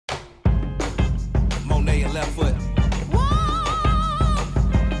on their left foot.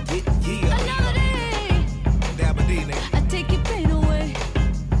 Yeah. Another day. Dabba D, nigga. I take your pain away.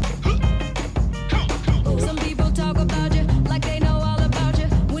 Some people talk about you like they know all about you.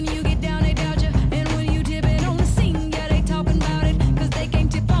 When you get down, they doubt you. And when you tip it on the scene, yeah, they talking about it. Cause they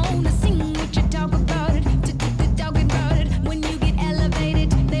can't tip on the scene what you talk about it. Talking about it. When you get elevated,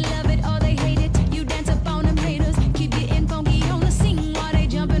 they love it or they hate it. You dance up on them haters. Keep getting funky on the scene while they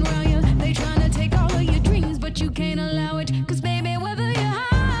jumping around you. They trying to take all of your dreams, but you can't allow it. Cause baby, whether you're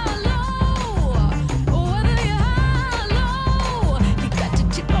high or low, or whether you're high or low, you got to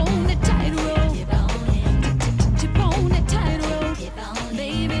tip on the tightrope. Tip on the tightrope.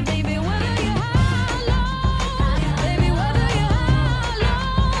 Baby, baby, whether you're high or low, baby, whether you're high or low,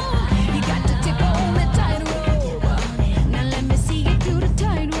 you got to tip on the tightrope. Now let me see you do the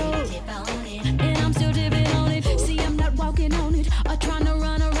tightrope. And I'm still tipping on it. See, I'm not walking on it or trying to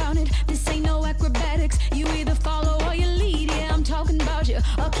run around it. This ain't no acrobatics. You either follow or you lead. Yeah, I'm talking about you.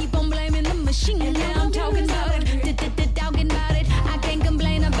 Or keep on blaming the machine. Yeah, I'm talking about it. Talking about it. I can't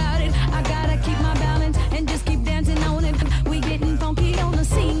complain about it. I gotta keep my balance and just keep dancing on it. We getting funky on the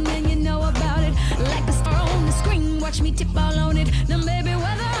scene and you know about it. Like a star on the screen. Watch me tip all on it. Now baby,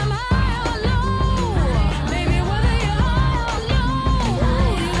 whether I'm high or low, baby, whether you're high or low,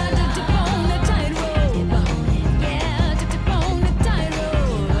 you got to tip on the tightrope. Yeah, tip on the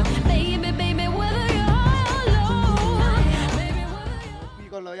tightrope. Baby, baby, whether you're high or low, baby, whether you're... Qui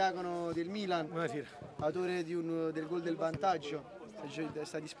con lo Iacono del Milan, Buonasera. autore del gol del vantaggio.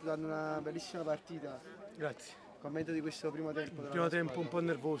 Sta disputando una bellissima partita. Grazie. Commento di questo primo tempo. Primo tempo un po'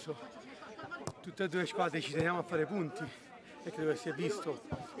 nervoso. Tutte e due le squadre ci teniamo a fare punti e credo che si è visto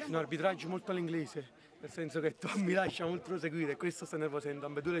un arbitraggio molto all'inglese, nel senso che Tom mi lascia molto proseguire e questo sta nervosendo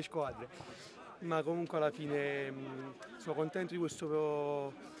ambedue le squadre. Ma comunque alla fine sono contento di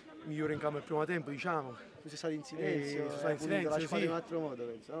questo migliore in campo il primo tempo, diciamo. Sei stato in silenzio, Sono stato in silenzio, la squadra sì. in un altro modo,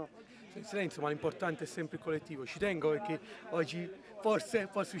 penso, no? In silenzio, ma l'importante è sempre il collettivo. Ci tengo perché oggi forse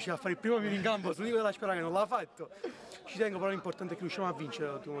posso riuscire a fare il primo migliore in campo, sono io della squadra che non l'ha fatto. Ci tengo, però l'importante è che riusciamo a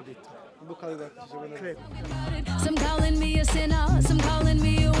vincere, come ho detto. In bocca al lupo, secondo me. Credo. Some calling me a sinner, some calling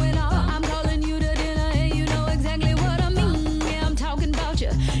me a winner. I'm calling you to dinner and you know exactly what I mean. Yeah, I'm talking about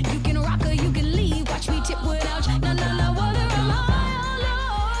you. You can rock or you can leave. Watch me tip without you. No, no, no, whether I'm high or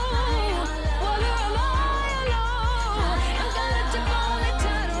low, whether I'm high or low, I'm gonna tip on the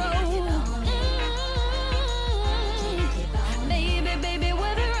tightrope. Baby, baby,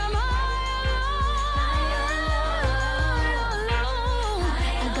 whether I'm high or low,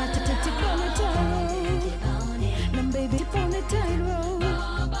 I got to tip on the tightrope. Now, baby, tip on the tightrope.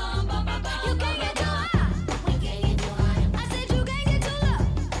 You can't get too high. We can't get too high. I said you can't get too low.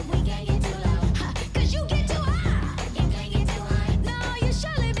 We can't get too low. Cause you get too high. You can't get too high. No, you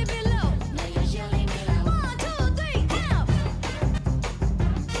surely be below. No, you surely be below. 1, 2, 3, now.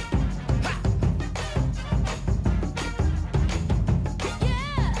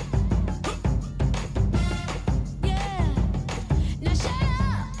 Yeah. Yeah. Now shut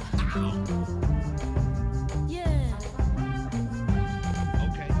up. Yeah.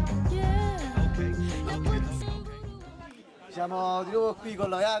 Siamo di nuovo qui con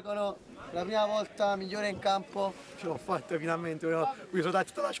lo Iacono, la prima volta migliore in campo. Ce l'ho fatta finalmente, mi sono dato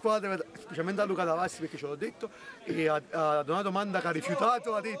tutta la squadra, specialmente a Luca Davassi perché ce l'ho detto e ha una domanda che ha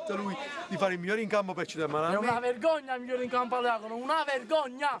rifiutato, ha detto lui di fare il migliore in campo per citarmi. È una vergogna il migliore in campo all'Iacono, una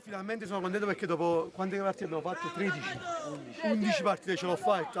vergogna! Finalmente sono contento perché dopo quante partite abbiamo fatto? 13? 11 partite ce l'ho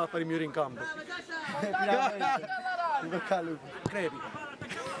fatta a fare il migliore in campo. Finalmente. In bocca al lupo. Crepi.